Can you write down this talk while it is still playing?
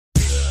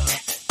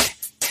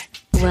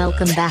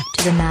Welcome back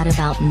to the Mad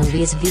About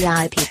Movies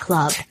VIP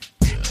Club.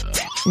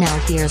 Now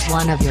here's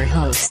one of your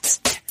hosts,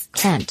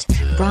 Kent,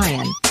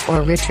 Brian,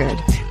 or Richard.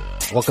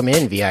 Welcome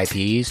in,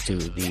 VIPs, to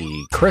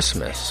the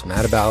Christmas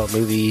Mad About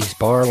Movies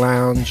Bar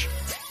Lounge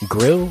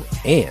Grill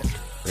and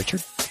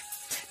Richard.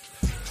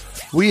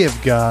 We have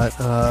got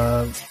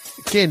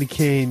candy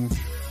cane.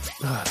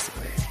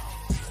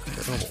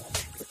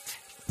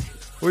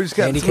 We just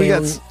got Candy we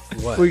got cane?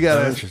 What? we got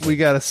Oh, a interesting. we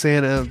got a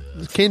Santa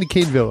Candy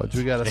Cane Village.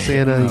 We got a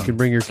Santa. You can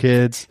bring your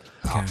kids.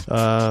 Okay. You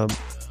know,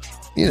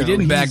 We didn't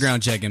he's-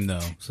 background check him though,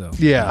 so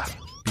Yeah,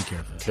 be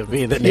careful. It'll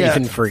be the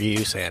Nathan for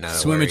you, Santa.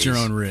 Swim where at your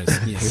he's- own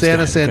risk. Yeah.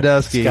 Santa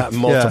Sandusky. He's got Yeah.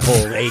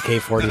 multiple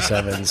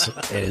AK-47s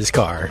in his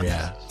car.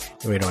 Yeah,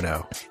 we don't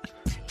know.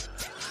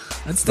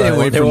 I'd stay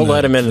away They from won't the,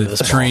 let him into the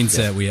this train ball.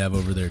 set we have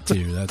over there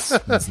too.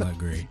 That's not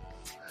great.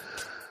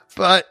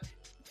 But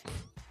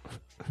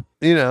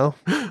you know,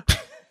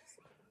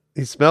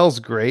 he smells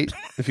great.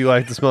 If you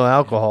like to smell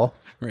alcohol,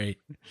 Right.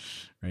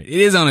 It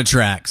is on a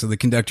track, so the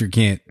conductor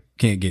can't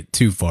get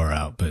too far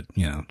out. But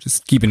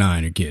just keep an eye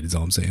on your kid. Is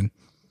all I'm saying.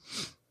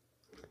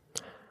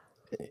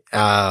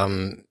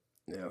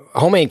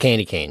 Homemade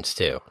candy canes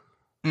too.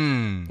 We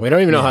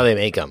don't even know how they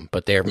make them,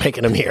 but they're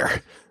making them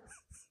here.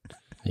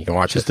 You can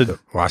watch the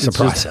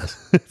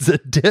process. it's a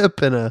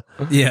dip and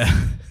Yeah.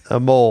 a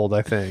mold.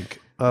 I think.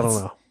 I don't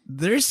know.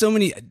 There's so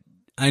many.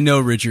 I know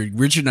Richard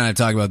and I have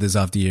talked about this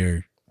off the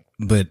air,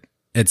 but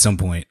at some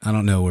point, I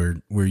don't know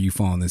where you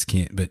fall on this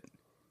can't, but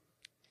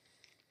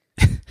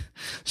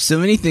so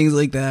many things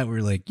like that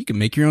where like you can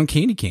make your own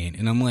candy cane.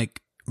 And I'm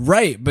like,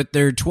 right, but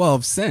they're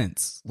 12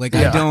 cents. Like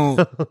I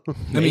don't,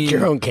 Make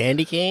your own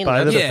candy cane?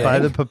 Buy the Yeah. buy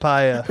the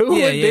papaya. Who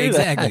yeah, would do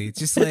exactly. that? It's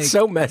just like, It's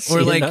so messy or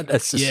and like,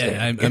 unnecessary.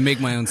 yeah, I make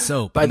my own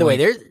soap. By I'm the way,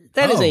 like,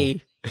 that is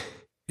a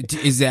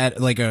is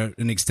that like an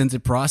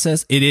extensive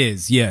process? It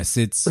is. Yes,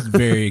 it's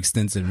very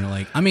extensive. And you're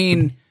like, I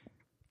mean,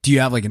 do you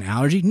have like an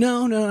allergy?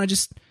 No, I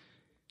just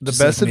The like,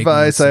 best make my own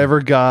advice I soap.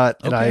 ever got,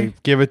 and I Okay.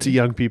 give it to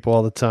young people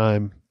all the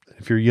time.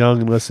 If you're young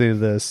and listening to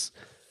this,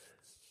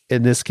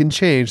 and this can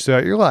change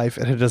throughout your life,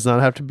 and it does not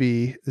have to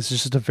be, this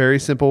is just a very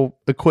simple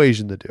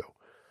equation to do.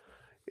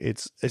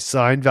 It's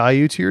assign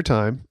value to your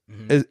time.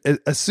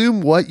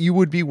 Assume what you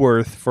would be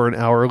worth for an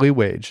hourly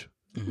wage.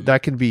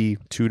 That can be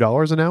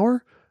 $2 an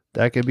hour.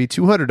 That can be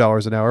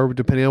 $200 an hour,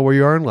 depending on where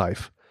you are in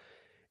life.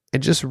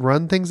 And just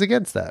run things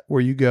against that,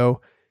 where you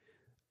go,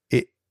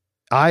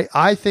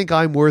 I think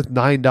I'm worth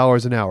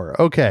 $9 an hour.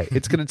 Okay,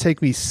 it's going to take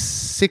me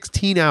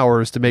 16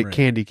 hours to make Right.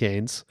 candy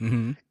canes.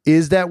 Mhm.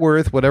 Is that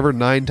worth whatever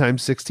 9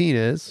 times 16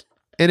 is?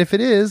 And if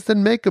it is,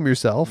 then make them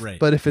yourself. Right,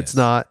 But if it's yes.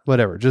 not,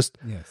 whatever. Just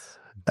yes.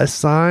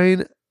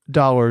 assign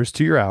dollars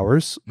to your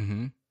hours.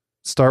 Mm-hmm.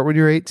 Start when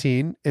you're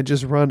 18 and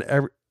just run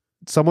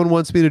someone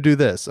wants me to do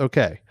this.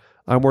 Okay.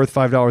 I'm worth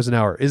 $5 an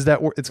hour. Is that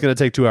it's going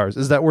to take 2 hours?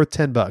 Is that worth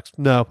 $10?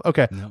 No.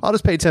 Okay. No. I'll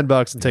just pay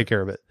 $10 and take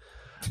care of it.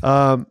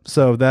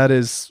 So that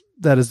is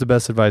the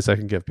best advice I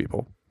can give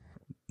people.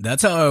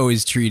 That's how I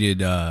always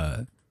treated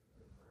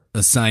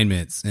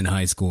assignments in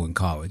high school and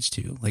college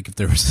too. Like if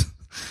there was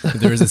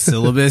a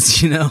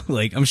syllabus,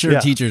 like I'm sure Yeah.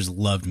 teachers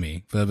loved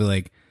me, but I'd be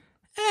like,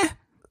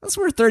 that's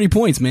worth 30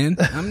 points, man.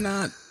 I'm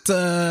not.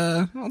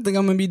 I don't think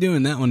I'm gonna be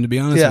doing that one, to be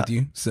honest Yeah. with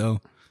you. So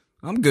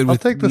I'm good I'll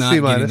with take the not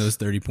C- getting those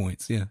 30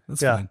 points. Yeah,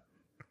 that's Yeah. fine.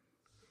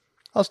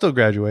 I'll still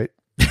graduate.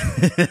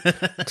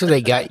 So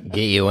they get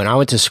you. When I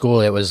went to school,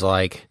 it was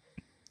like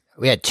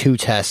we had 2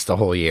 tests the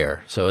whole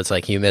year. So it's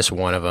like you miss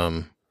one of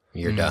them,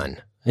 you're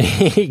done.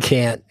 you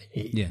can't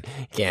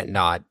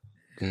not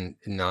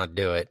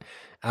do it.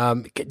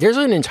 There's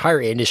an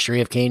entire industry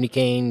of candy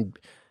cane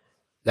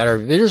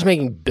they're just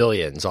making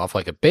billions off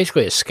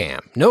basically a scam.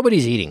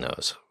 Nobody's eating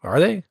those,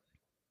 are they?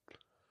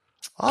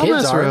 I'll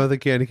Kids mess are. around with the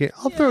candy cane.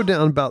 I'll throw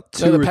down about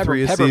 2 No, or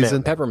 3 a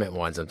season. peppermint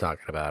ones I'm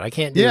talking about. I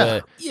can't do Yeah.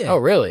 the. Yeah. Oh,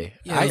 really?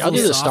 Yeah, those I'll do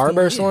the little softy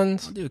Starburst yeah,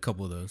 ones. I'll do a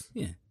couple of those.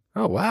 Yeah.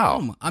 Oh,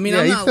 wow. I mean,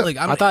 Yeah, I'm you not feel- like.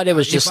 I thought it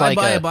was just if I like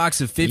buy a- a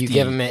box of 50. you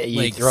give 'em it- you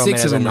like throw 'em in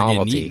 6 as of a them are getting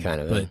novelty eaten,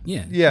 kind of But thing.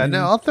 yeah, Yeah,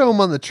 no, I'll throw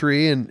them on the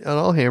tree and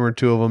I'll hammer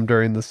 2 of them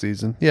during the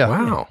season. Yeah.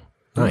 Wow.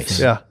 Nice.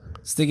 Yeah.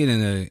 stick it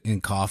in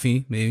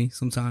coffee maybe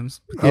sometimes.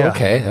 Oh, Yeah.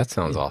 okay. That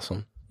sounds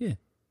awesome.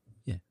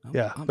 Yeah,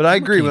 Yeah. I'm But I a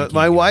agree. candy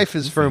My cane wife guy.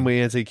 is I'm a fan. firmly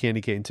anti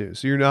candy cane too.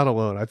 So you're not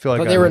alone. I feel like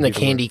But I they were know in the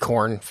people candy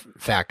corn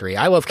factory.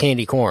 I love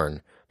candy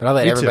corn, but I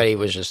thought Me too. everybody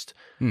was just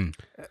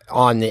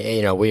on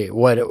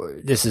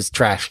the, this is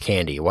trash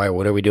candy.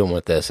 What are we doing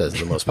with this as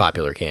the most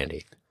popular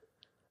candy?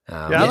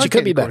 I Yet like you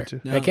could be candy corn, better.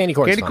 too. Yeah, candy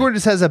corn. Candy corn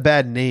just has a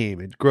bad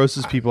name. It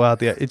grosses people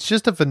out. It's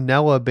just a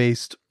vanilla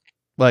based,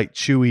 like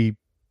chewy,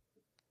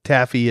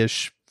 taffy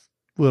ish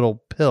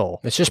little pill.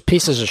 It's just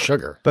pieces of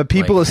sugar. But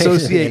people Like,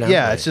 associate, like-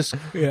 it's just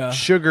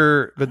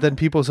sugar, but then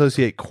people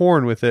associate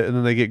corn with it and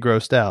then they get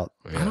grossed out.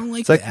 I don't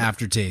like like- the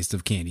aftertaste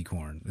of candy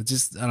corn. It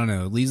just I don't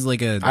know. It leaves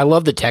like a. I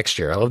love the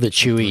texture. I love the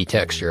chewy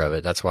texture of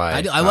it. That's why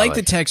I like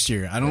the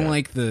texture. I don't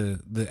like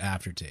the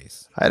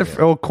aftertaste. I had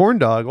old corn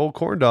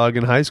dog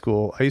in high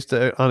school. I used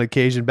to, on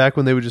occasion, back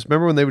when they would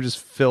just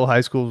fill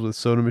high schools with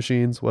soda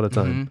machines. What a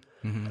time.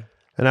 Mm-hmm.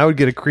 And I would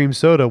get a cream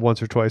soda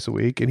once or twice a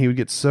week and he would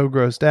get so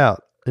grossed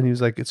out. And he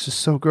was like, it's just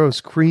so gross,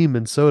 cream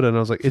and soda. And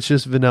I was like, it's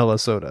just vanilla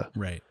soda.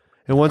 Right.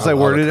 And once I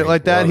worded it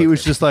like that, he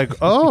was just like,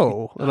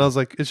 oh. And I was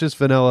like, it's just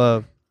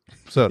vanilla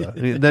soda.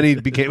 And then he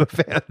became a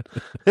fan.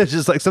 It's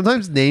just like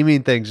sometimes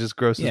naming things just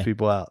grosses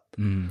people out.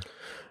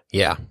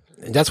 Yeah.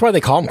 And that's why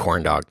they call him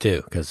Corn Dog,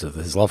 too, because of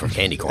his love for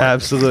candy corn.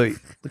 Absolutely.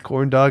 The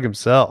corn dog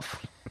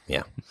himself.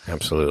 Yeah,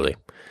 absolutely.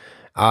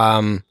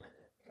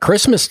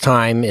 Christmas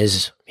time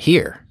is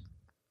here,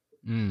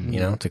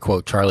 to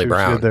quote Charlie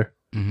Brown. There.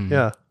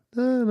 Yeah.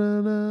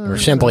 We're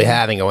simply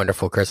having a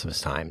wonderful Christmas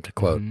time, to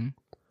quote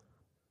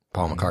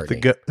Paul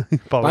McCartney.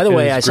 By the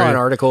way, I saw an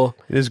article.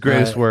 His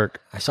greatest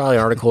work. I saw an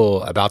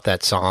article about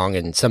that song,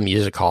 and some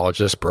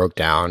musicologist broke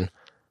down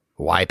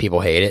why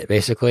people hate it,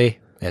 basically,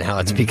 and how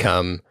it's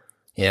become,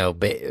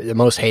 the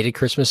most hated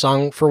Christmas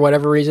song for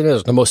whatever reason. It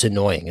was the most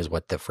annoying, is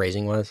what the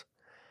phrasing was.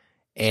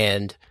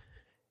 And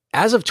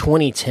as of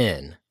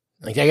 2010,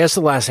 I guess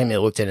the last time they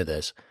looked into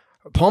this,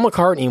 Paul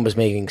McCartney was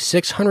making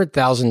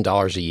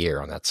 $600,000 a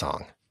year on that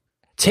song.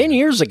 10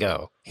 years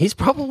ago, he's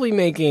probably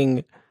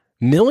making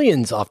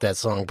millions off that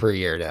song per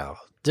year now.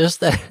 Just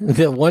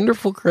the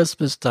wonderful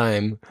Christmas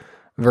time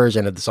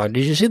version of the song.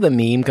 Did you see the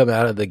meme come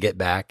out of the Get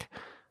Back?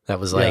 That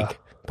was like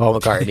Paul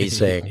McCartney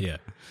saying,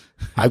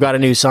 I've got a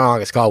new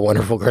song. It's called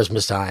Wonderful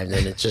Christmas Time.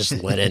 And it's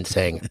just Lennon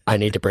saying, I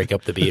need to break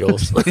up the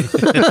Beatles.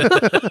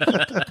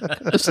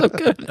 It's so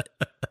good.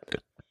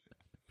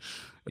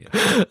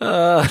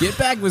 Get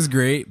Back was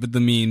great, but the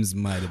memes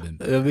might have been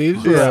better. The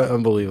memes were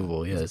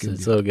unbelievable. Yes,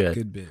 it's so good.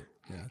 Good bit.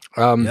 Yeah,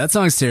 that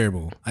song's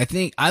terrible. I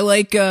think I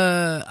like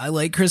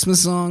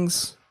Christmas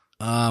songs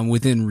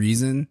within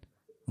reason.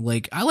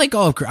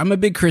 I'm a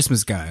big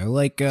Christmas guy. I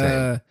like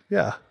I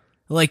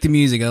like the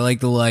music. I like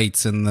the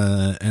lights and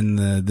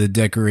the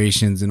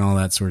decorations and all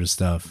that sort of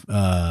stuff.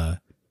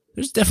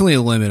 There's definitely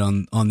a limit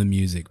on the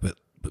music, but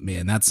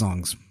man, that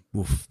song's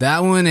that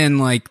one and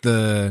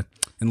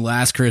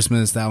Last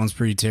Christmas, that one's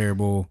pretty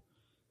terrible.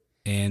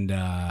 And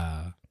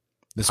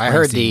I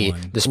heard the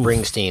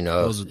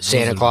Springsteen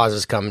Santa Claus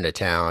is coming to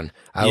town.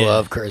 I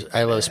love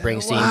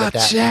Springsteen.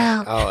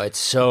 It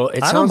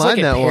sounds like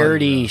a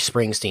parody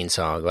Springsteen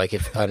song. Like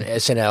if on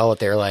SNL, if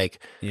they're like,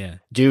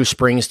 do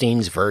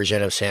Springsteen's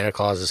version of Santa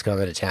Claus is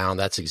coming to town,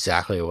 that's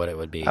exactly what it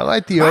would be. I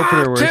like the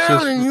opener where it's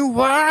telling you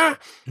why.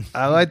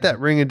 I like that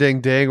ring a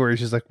ding ding where he's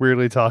just like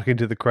weirdly talking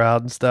to the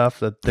crowd and stuff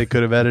that they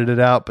could have edited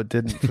out but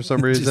didn't for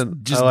some reason.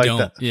 just I like don't.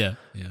 that. Yeah.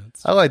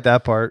 I like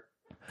that part.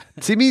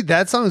 See,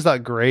 that song's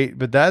not great,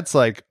 but that's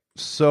like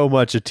so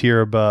much a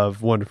tier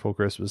above Wonderful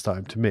Christmas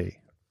Time to me.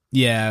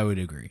 Yeah, I would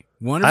agree.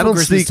 Wonderful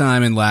Christmas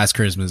Time and Last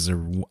Christmas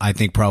I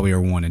think probably are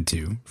 1 and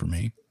 2 for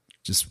me.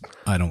 Just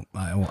I don't.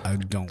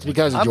 It's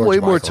because I'm way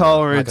more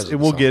tolerant,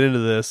 and we'll get into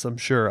this. I'm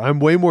sure I'm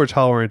way more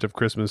tolerant of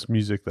Christmas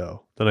music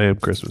though than I am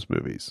Christmas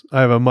movies. I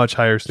have a much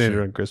higher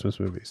standard on Christmas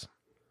movies.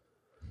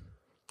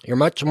 You're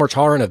much more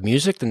tolerant of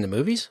music than the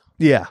movies?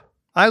 Yeah.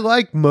 I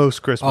like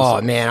most Christmas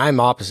songs. Man,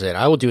 I'm opposite.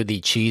 I will do the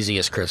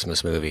cheesiest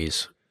Christmas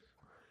movies.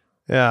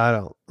 Yeah, I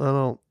don't.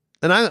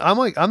 And I'm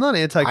not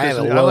anti-Christmas. I have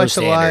a low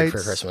standard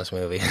for Christmas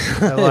movie.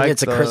 If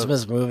it's a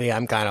Christmas movie,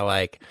 I'm kind of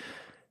like,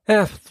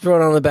 throw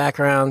it on the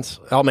background.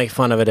 I'll make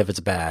fun of it if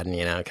it's bad,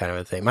 kind of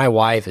a thing. My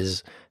wife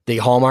is the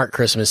Hallmark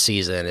Christmas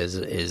season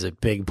is a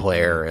big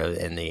player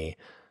in the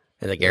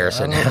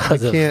Garrison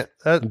House. I can't.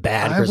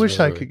 I wish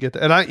I could get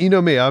that. And you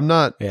know me, I'm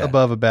not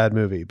above a bad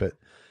movie, but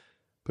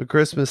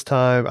Christmas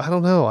time, I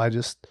don't know. I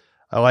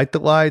like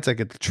the lights. I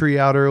get the tree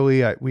out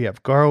early. We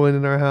have garland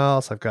in our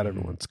house. I've got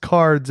everyone's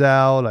cards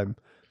out. I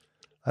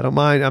don't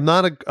mind. I'm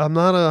not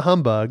a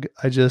humbug.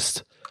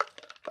 The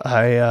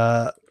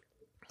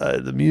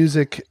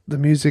music.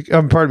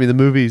 Pardon me. The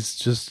movies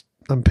just.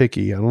 I'm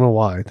picky. I don't know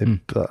why.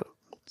 And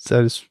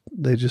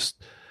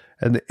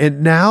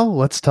now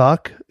let's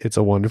talk. It's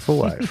a Wonderful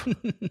Life,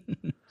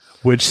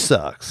 which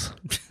sucks.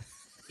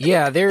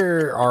 Yeah,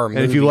 there are. And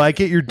if you like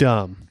it, you're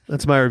dumb.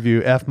 That's my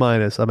review. F-.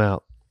 I'm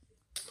out.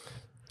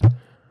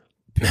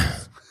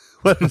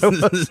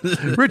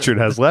 Richard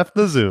has left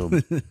the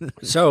Zoom.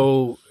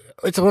 So,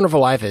 It's a Wonderful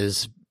Life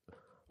is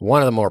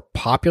one of the more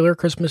popular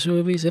Christmas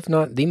movies, if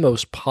not the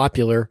most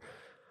popular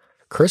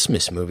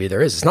Christmas movie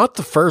there is. It's not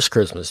the first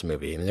Christmas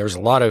movie. I mean, there was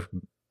a lot of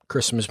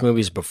Christmas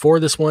movies before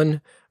this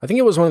one. I think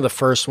it was one of the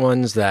first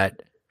ones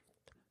that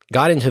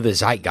got into the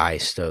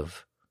zeitgeist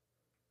of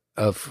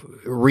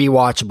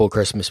rewatchable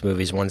Christmas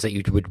movies, ones that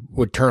you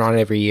would turn on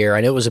every year.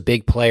 I know it was a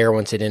big player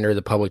once it entered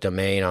the public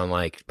domain on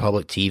like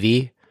public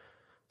TV.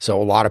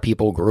 So a lot of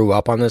people grew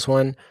up on this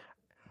one.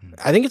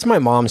 I think it's my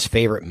mom's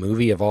favorite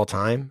movie of all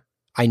time.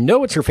 I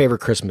know it's her favorite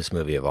Christmas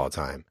movie of all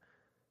time,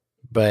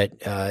 but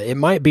it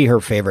might be her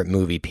favorite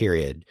movie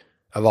period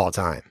of all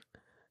time.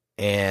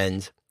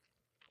 And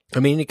I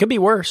mean, it could be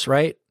worse,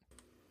 right?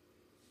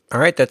 All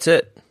right, that's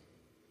it.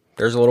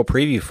 There's a little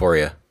preview for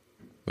you.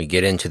 We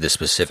get into the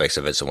specifics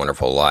of It's a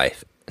Wonderful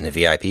Life in the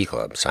VIP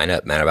Club. Sign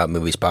up,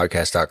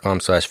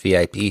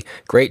 madaboutmoviespodcast.com/VIP.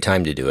 Great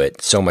time to do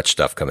it. So much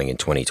stuff coming in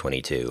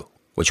 2022,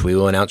 which we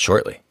will announce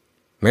shortly.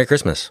 Merry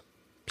Christmas.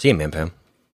 See you, Man Pam.